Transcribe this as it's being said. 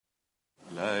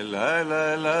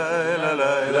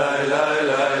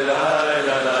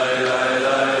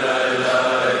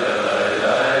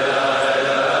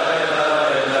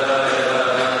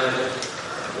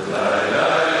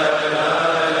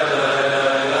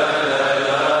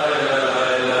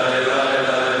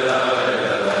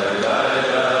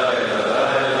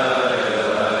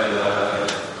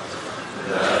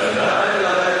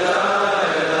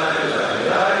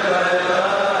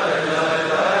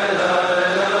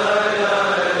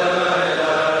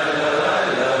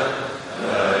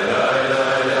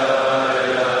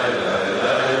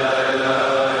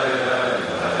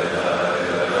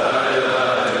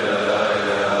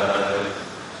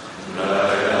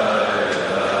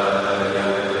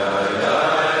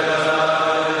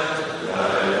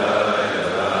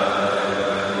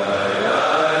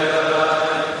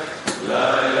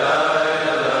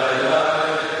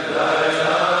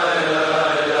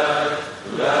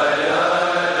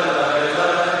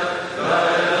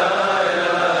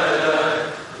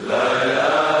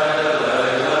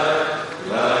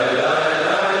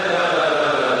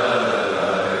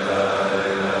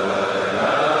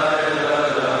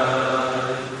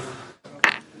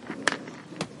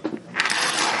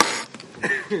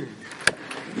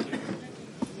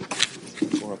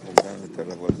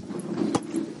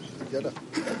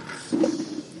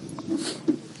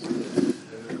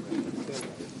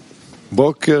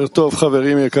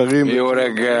Jó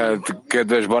reggelt,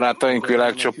 kedves barátaink,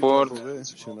 világcsoport!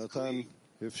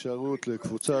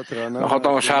 A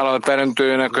hatalmas hála a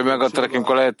teremtőnek, hogy megadta nekünk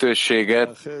a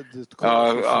lehetőséget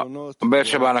a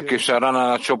Bersebának és a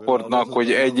Ranána csoportnak,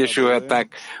 hogy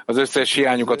egyesülhetnek, az összes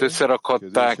hiányukat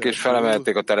összerakhatták és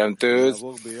felemelték a teremtőhöz,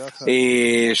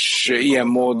 és ilyen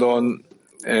módon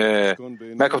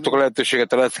megkaptuk a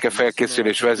lehetőséget a lecke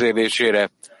felkészülés vezérlésére,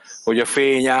 hogy a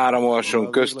fény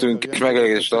áramolson köztünk, és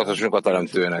megelégedést adhassunk a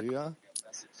teremtőnek.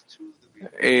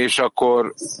 És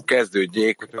akkor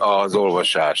kezdődjék az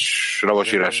olvasás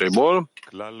ravasírásaiból.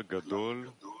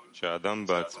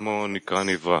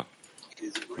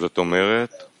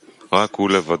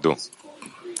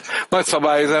 Nagy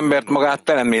szabály, az embert magát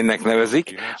teremtménynek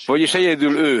nevezik, vagyis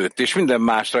egyedül őt, és minden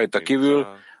más rajta kívül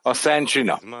a Szent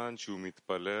Sina.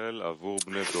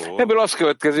 Ebből az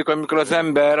következik, amikor az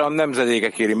ember a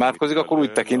nemzedékekért imádkozik, akkor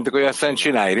úgy tekintik, hogy a Szent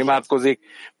Sináért imádkozik,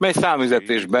 mely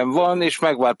számüzetésben van, és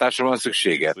megváltásra van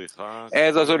szüksége.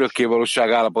 Ez az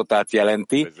örökkévalóság állapotát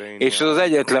jelenti, és ez az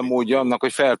egyetlen módja annak,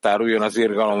 hogy feltáruljon az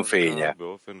irgalom fénye.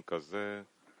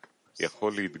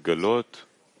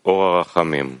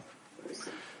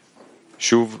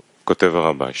 שוב כותב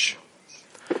הרבש,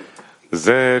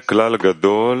 זה כלל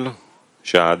גדול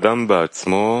שהאדם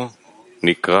בעצמו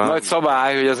נקרא nagy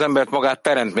szabály, hogy az embert magát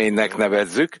teremtménynek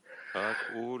nevezzük,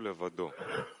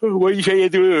 vagyis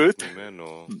egyedül őt,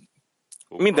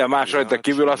 minden más rajta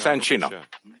kívül a Szent Sina.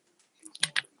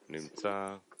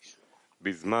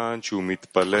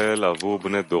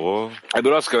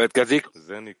 Ebből az következik,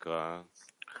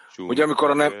 hogy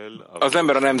amikor az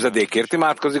ember a nemzedékért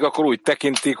imádkozik, akkor úgy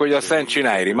tekintik, hogy a Szent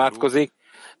Sináért imádkozik,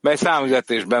 mely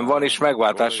számüzetésben van, és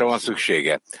megváltásra van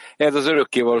szüksége. Ez az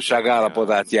örökkévalóság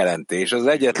állapotát jelenti, és az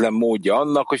egyetlen módja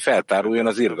annak, hogy feltáruljon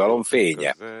az irgalom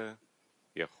fénye.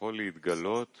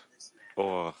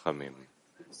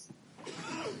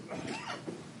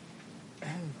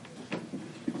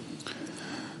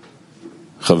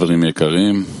 חברים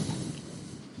יקרים,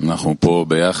 אנחנו פה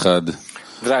ביחד.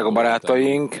 Drága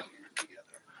barátaink,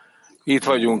 itt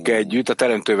vagyunk együtt, a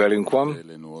Teremtő velünk van.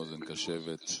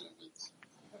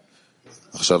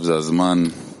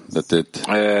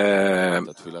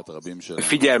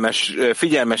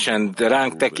 Figyelmesen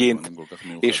ránk tekint,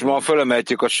 és ma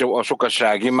fölemeltjük a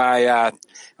sokaság imáját,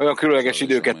 olyan különleges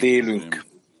időket élünk,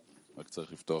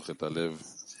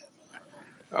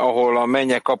 ahol a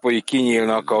mennyek kapui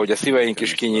kinyílnak, ahogy a szíveink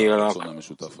is kinyílnak,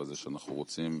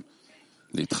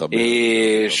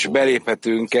 és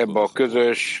beléphetünk ebbe a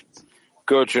közös,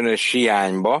 kölcsönös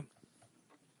hiányba,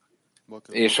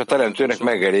 és a Teremtőnek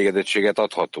megelégedettséget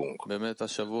adhatunk.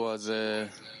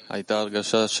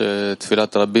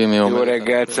 Jó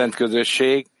reggelt, szent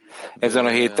közösség! Ezen a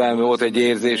héten volt egy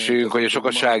érzésünk, hogy a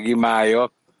sokaság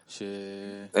imája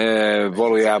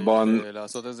valójában,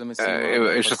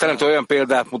 és a Teremtő olyan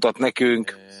példát mutat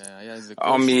nekünk,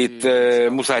 amit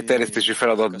muszáj terjesztési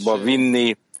feladatba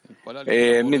vinni,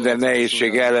 minden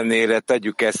nehézség ellenére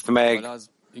tegyük ezt meg,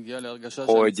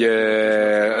 hogy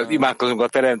imádkozunk a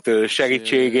Teremtő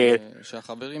segítségét,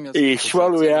 és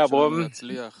valójában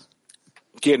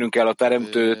kérnünk el a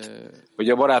Teremtőt, hogy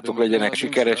a barátok legyenek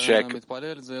sikeresek,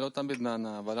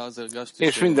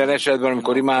 és minden esetben,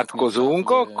 amikor imádkozunk,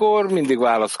 akkor mindig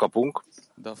választ kapunk,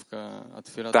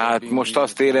 Tehát most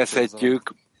azt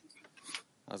érezhetjük,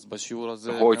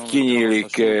 hogy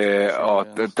kinyílik a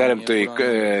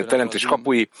teremtés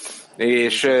kapui,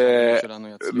 és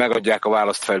megadják a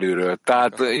választ felülről.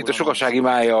 Tehát itt a sokaság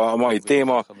imája a mai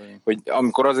téma, hogy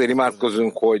amikor azért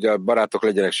imádkozunk, hogy a barátok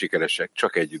legyenek sikeresek.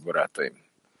 Csak együtt, barátaim.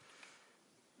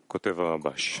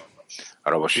 A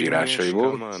Rabas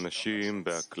írásaiból.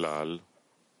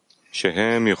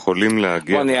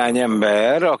 Van néhány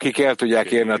ember, akik el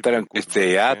tudják érni a teremtés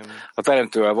célját, a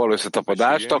teremtővel való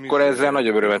összetapadást, akkor ezzel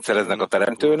nagyobb örömet szereznek a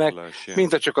teremtőnek,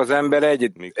 mint ha csak az ember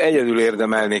egyedül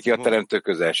érdemelné ki a teremtő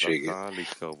közelségét.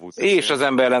 És az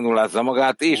ember lenullázza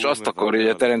magát, és azt akarja, hogy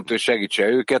a teremtő segítse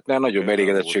őket, mert nagyobb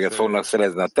elégedettséget fognak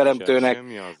szerezni a teremtőnek,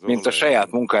 mint a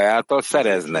saját munkája által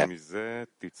szerezne.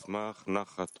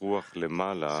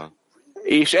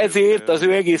 És ezért az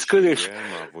ő egész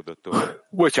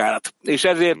és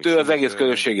ezért ő az egész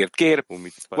közösségért kér,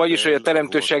 vagyis, hogy a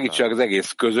teremtő segítse az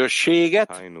egész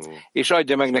közösséget, és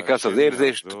adja meg neki azt az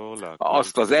érzést,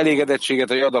 azt az elégedettséget,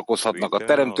 hogy adakozhatnak a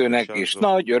teremtőnek, és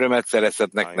nagy örömet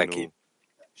szerezhetnek neki.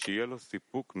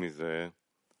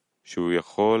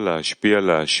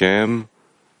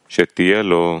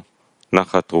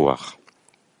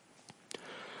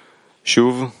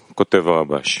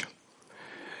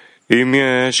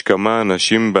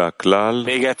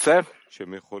 Még egyszer.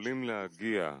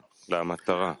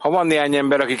 Ha van néhány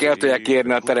ember, akik el tudják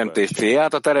érni a teremtés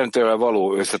célját, a teremtővel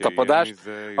való összetapadást,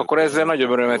 akkor ezzel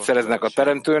nagyobb örömet szereznek a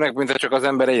teremtőnek, mint ha csak az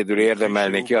ember egyedül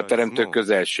érdemelné ki a teremtő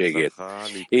közelségét.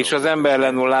 És az ember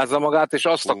lenullázza magát, és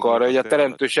azt akarja, hogy a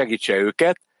teremtő segítse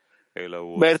őket,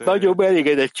 mert nagyobb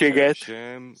elégedettséget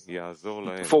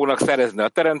fognak szerezni a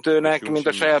teremtőnek, mint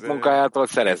a saját munkájától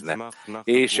szerezne.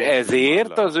 És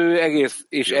ezért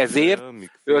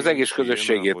ő az egész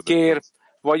közösségét kér,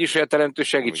 vagyis hogy a teremtő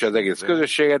segítse az egész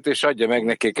közösséget, és adja meg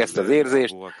nekik ezt az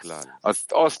érzést,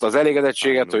 azt az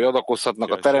elégedettséget, hogy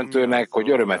adakozhatnak a teremtőnek, hogy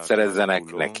örömet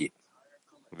szerezzenek neki.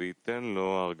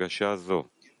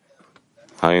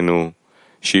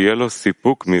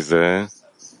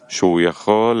 שהוא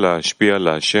יכול להשפיע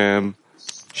להשם,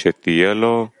 שתהיה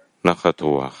לו נחת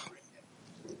רוח.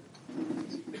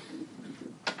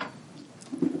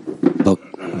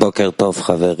 בוקר טוב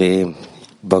חברים,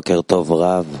 בוקר טוב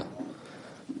רב.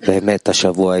 באמת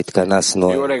השבוע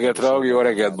התכנסנו. Jó reggelt, Rav, jó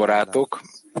reggelt, barátok!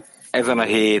 Ezen a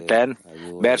héten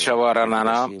Bersava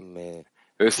Ranana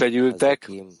összegyűltek,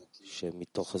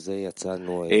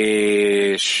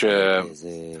 és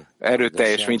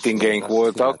erőteljes meetingeink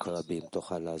voltak,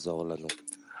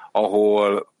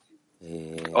 ahol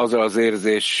azzal az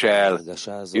érzéssel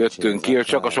jöttünk ki, hogy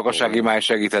csak a sokaság imája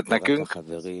segíthet nekünk,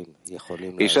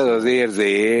 és ez az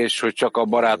érzés, hogy csak a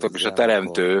barátok és a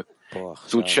teremtő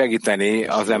tud segíteni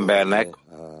az embernek.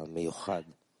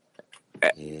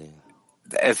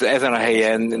 Ezen a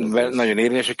helyen nagyon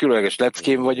érvényes, hogy különleges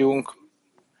leckén vagyunk,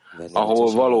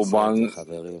 ahol valóban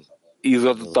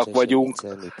izzadottak vagyunk,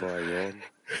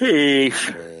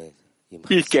 és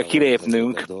így kell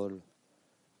kilépnünk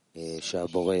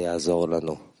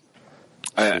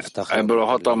ebből a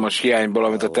hatalmas hiányból,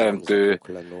 amit a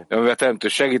teremtő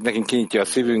segít nekünk, kinyitja a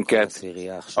szívünket,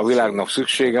 a világnak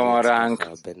szüksége van ránk,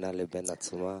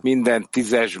 minden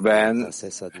tízesben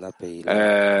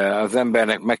az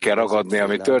embernek meg kell ragadni,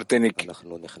 ami történik,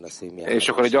 és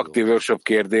akkor egy aktív workshop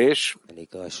kérdés.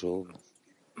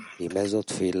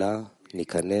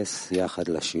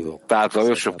 Tehát a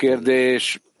workshop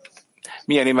kérdés,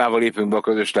 milyen imával lépünk be a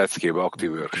közös leckébe,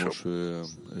 aktív workshop.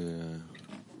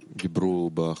 דיברו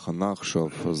בהכנה עכשיו,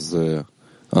 אז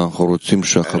אנחנו רוצים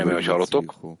שהחברים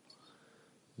יצליחו,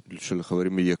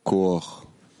 שלחברים יהיה כוח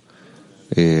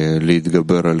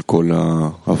להתגבר על כל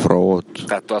ההפרעות,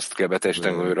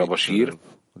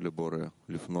 לבורא,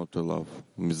 לפנות אליו,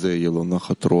 מזה יהיה לו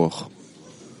נחת רוח.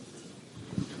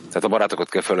 Tehát a barátokat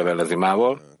kell fölövelni az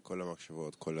imával.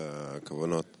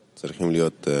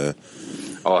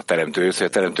 A teremtő, hogy a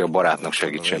teremtő a barátnak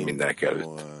segítsen mindenek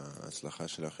előtt.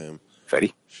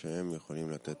 Feri?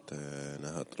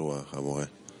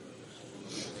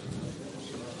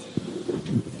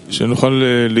 שנוכל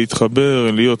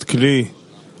להתחבר, להיות כלי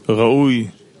ראוי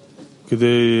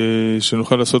כדי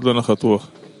שנוכל לעשות לו נחת רוח.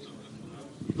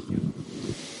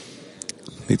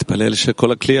 נתפלל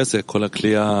שכל הכלי הזה, כל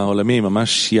הכלי העולמי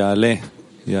ממש יעלה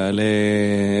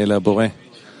אל הבורא,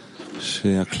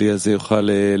 שהכלי הזה יוכל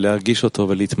להרגיש אותו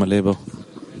ולהתמלא בו.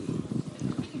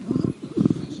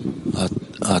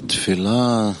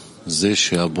 התפילה זה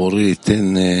שהבורא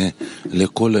ייתן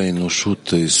לכל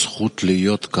האנושות זכות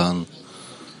להיות כאן,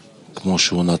 כמו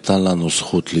שהוא נתן לנו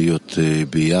זכות להיות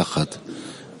ביחד,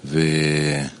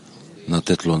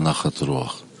 ונתת לו נחת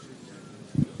רוח.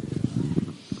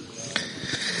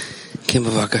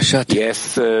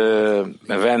 Yes,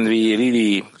 when we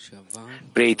really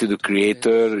pray to the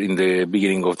Creator in the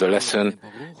beginning of the lesson,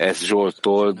 as Joel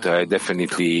told, I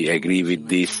definitely agree with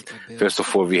this. First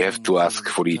of all, we have to ask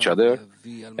for each other.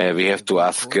 We have to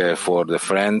ask for the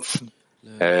friends.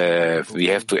 We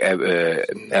have to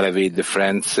elevate the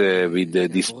friends with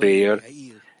this prayer.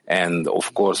 And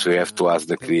of course, we have to ask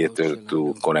the Creator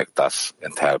to connect us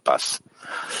and help us.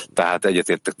 Tehát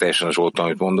egyetértek teljesen a Zsoltól,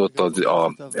 amit mondott,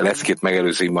 a leckét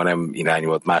megelőző ima nem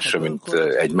irányult másra, mint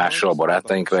egymásra, a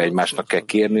barátainkra, egymásnak kell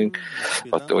kérnünk,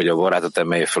 hogy a barátot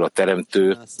emelje fel a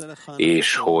Teremtő,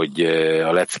 és hogy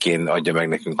a leckén adja meg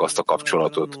nekünk azt a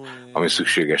kapcsolatot, ami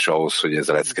szükséges ahhoz, hogy ez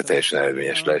a lecke teljesen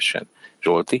eredményes lehessen.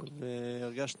 Zsolti?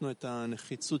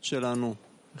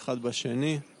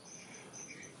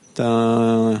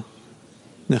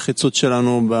 הנחיצות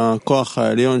שלנו בכוח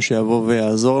העליון שיבוא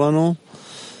ויעזור לנו.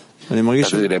 אני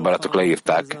מרגיש barátok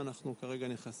leírták,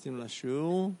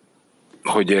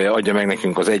 hogy adja meg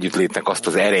nekünk az együttlétnek azt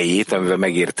az erejét, amivel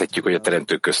megérthetjük, hogy a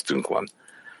Teremtő köztünk van.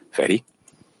 Feri?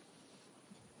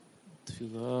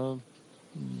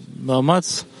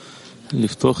 מאמץ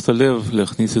לפתוח את הלב,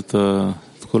 להכניס את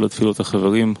כל התפילות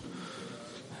החברים,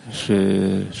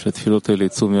 שהתפילות האלה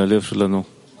יצאו מהלב שלנו.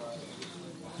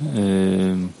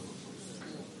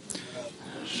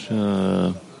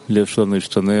 שהלב שלנו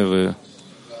ישתנה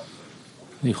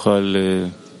ויוכל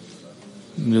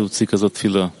להוציא כזאת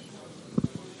תפילה.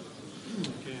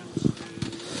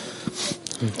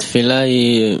 תפילה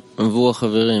היא עבור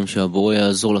החברים, שהבורא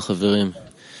יעזור לחברים,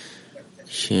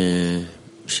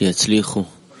 שיצליחו,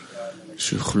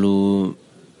 שיוכלו,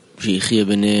 שיחיה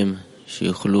ביניהם,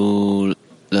 שיוכלו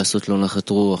לעשות לו נחת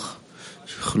רוח,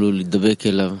 שיוכלו לדבק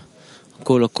אליו.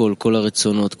 כל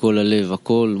הרצונות, כל הלב,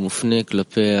 הכל מופנה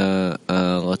כלפי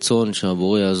הרצון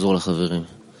שהבורא יעזור לחברים,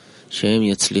 שהם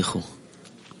יצליחו.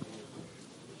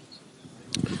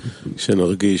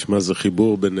 שנרגיש מה זה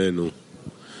חיבור בינינו,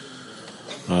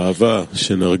 אהבה,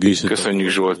 שנרגיש Köszönjük,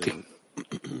 Zsolti.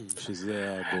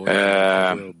 שזה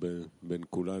הבורא בין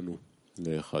כולנו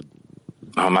לאחד.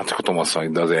 Már csak a Tomasz,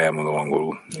 de azért elmondom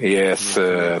angolul. Yes,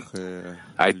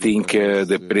 I think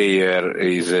the prayer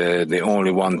is the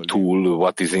only one tool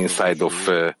what is inside of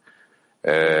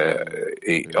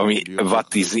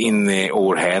what is in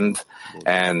our hand,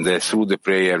 and through the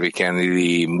prayer we can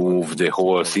really move the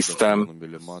whole system,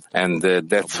 and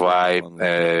that's why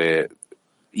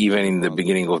even in the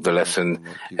beginning of the lesson,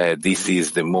 this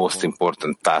is the most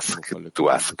important task to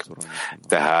ask.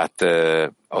 Tehát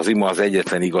az ima az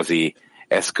egyetlen igazi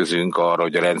eszközünk arra,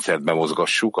 hogy a rendszert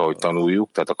bemozgassuk, ahogy tanuljuk,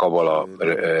 tehát a kabala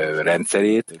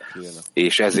rendszerét,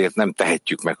 és ezért nem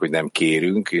tehetjük meg, hogy nem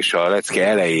kérünk, és a lecke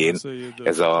elején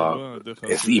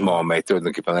ez ima, amely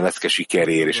tulajdonképpen a lecke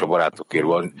sikerér és a barátokért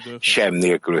van, sem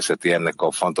nélkülözheti ennek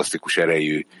a fantasztikus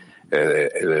erejű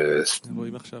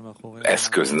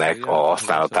eszköznek a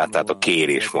használatát, tehát a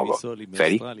kérés maga.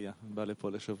 Feri?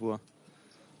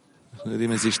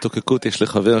 יודעים איזו השתוקקות יש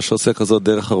לחבר שעושה כזאת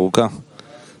דרך ארוכה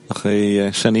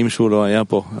אחרי שנים שהוא לא היה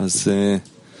פה, אז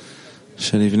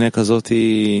שנבנה כזאת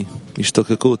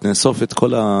השתוקקות, נאסוף את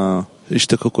כל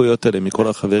ההשתוקקויות האלה מכל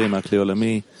החברים מהכלי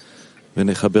עולמי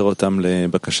ונחבר אותם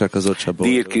לבקשה כזאת שהבור.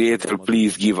 Dear Creator,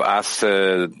 please give us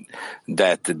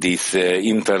that this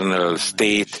internal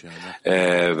state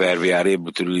where we are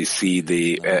able to really see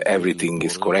everything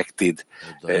is corrected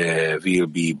will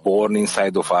be born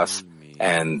inside of us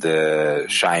and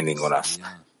shining on us.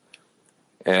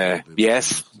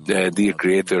 Yes, dear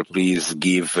Creator, please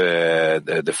give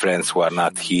the friends who are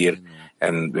not here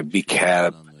and a big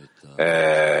help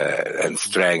and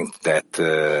strength that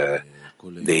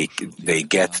they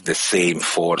get the same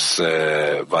force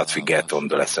what we get on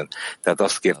the lesson. Tehát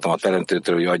azt kértem a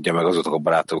Teremtőtől, hogy adja meg azoknak a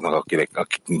barátoknak,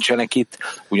 akik nincsenek itt,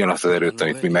 ugyanazt az erőt,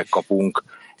 amit mi megkapunk,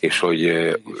 és hogy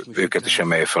őket is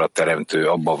emelje fel a Teremtő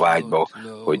abba a vágyba,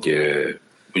 hogy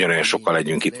ugyanolyan sokan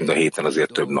legyünk itt, mint a héten,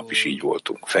 azért több nap is így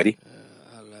voltunk. Feri?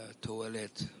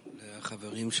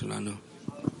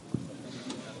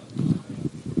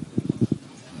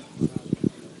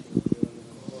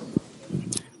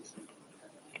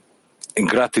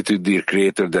 Gratitude, dear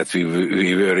Creator, that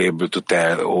we were able to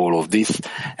tell all of this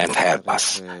and help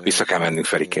us. Vissza kell mennünk,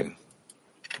 Ferikén.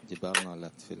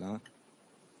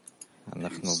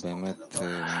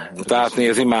 Tehát mi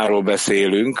az imáról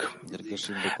beszélünk,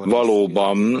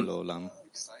 valóban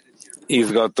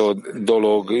izgató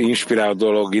dolog, inspiráló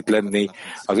dolog itt lenni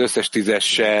az összes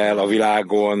tízessel a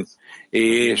világon,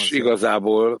 és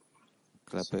igazából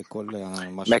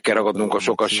Meg kell ragadnunk a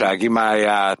sokasság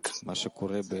imáját,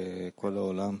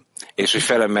 és hogy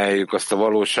felemeljük azt a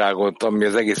valóságot, ami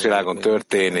az egész világon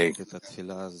történik,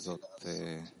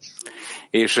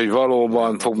 és hogy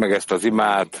valóban fogd meg ezt az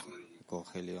imát,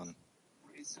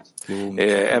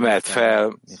 emelt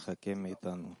fel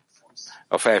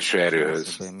a felső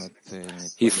erőhöz.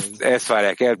 Hisz ezt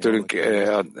várják el tőlünk,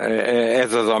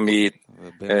 ez az, amit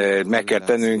meg kell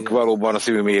tennünk, valóban a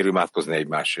szívünk mélyéről imádkozni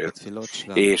egymásért.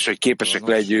 És hogy képesek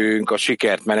legyünk a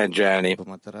sikert menedzselni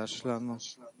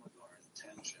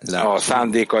a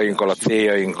szándékainkkal, a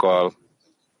céljainkkal,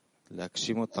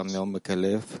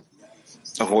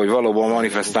 hogy valóban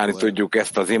manifestálni tudjuk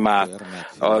ezt az imát,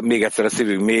 még egyszer a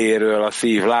szívünk mélyéről, a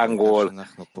szív lángol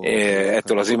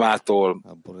ettől az imától,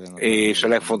 és a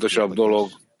legfontosabb dolog,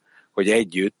 hogy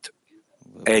együtt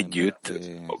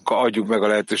adjuk meg a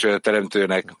lehetőséget a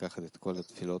Teremtőnek,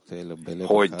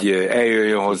 hogy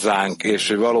eljöjjön hozzánk, és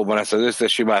hogy valóban ezt az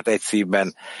összes imát egy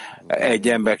szívben, egy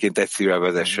emberként egy szívvel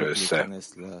vezesse össze.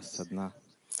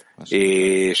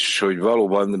 És hogy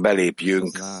valóban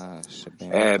belépjünk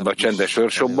ebbe a csendes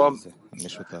workshopba,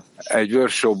 egy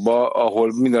workshopba,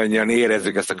 ahol mindannyian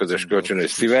érezzük ezt a közös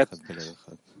kölcsönös szívet,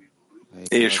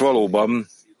 és valóban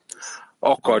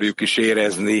akarjuk is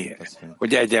érezni,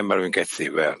 hogy egy ember vagyunk egy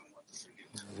szívvel.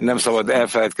 Nem szabad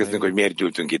elfeledkeznünk, hogy miért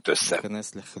gyűltünk itt össze.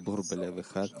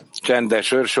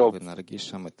 Csendes workshop,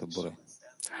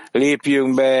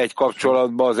 lépjünk be egy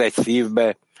kapcsolatba, az egy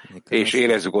szívbe, és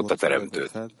érezzük ott a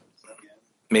Teremtőt.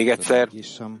 Még egyszer,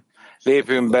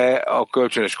 lépjünk be a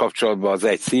kölcsönös kapcsolatba, az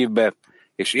egy szívbe,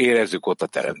 és érezzük ott a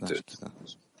Teremtőt.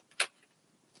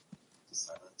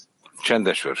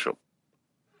 Csendes workshop.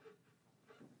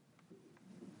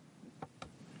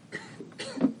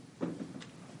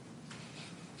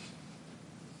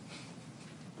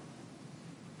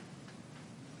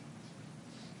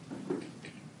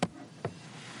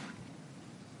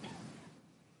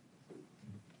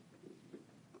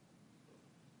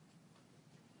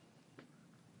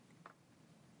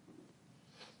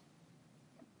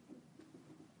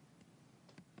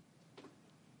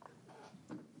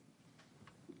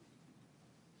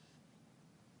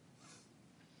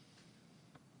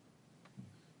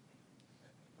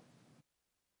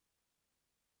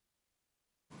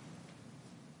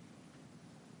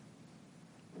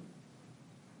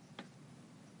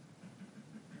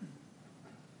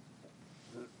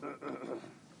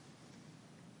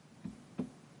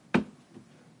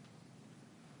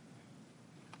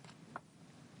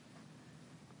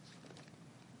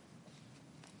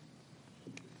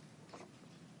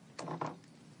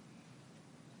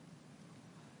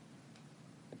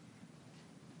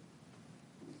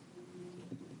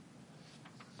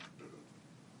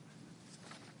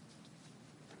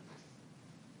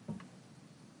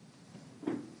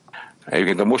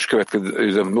 Egyébként a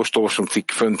most olvasom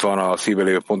cikk fönt van a szívben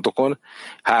lévő pontokon.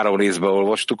 3 részben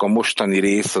olvastuk, a mostani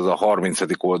rész az a 30.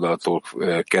 oldaltól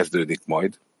kezdődik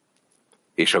majd,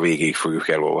 és a végéig fogjuk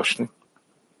elolvasni.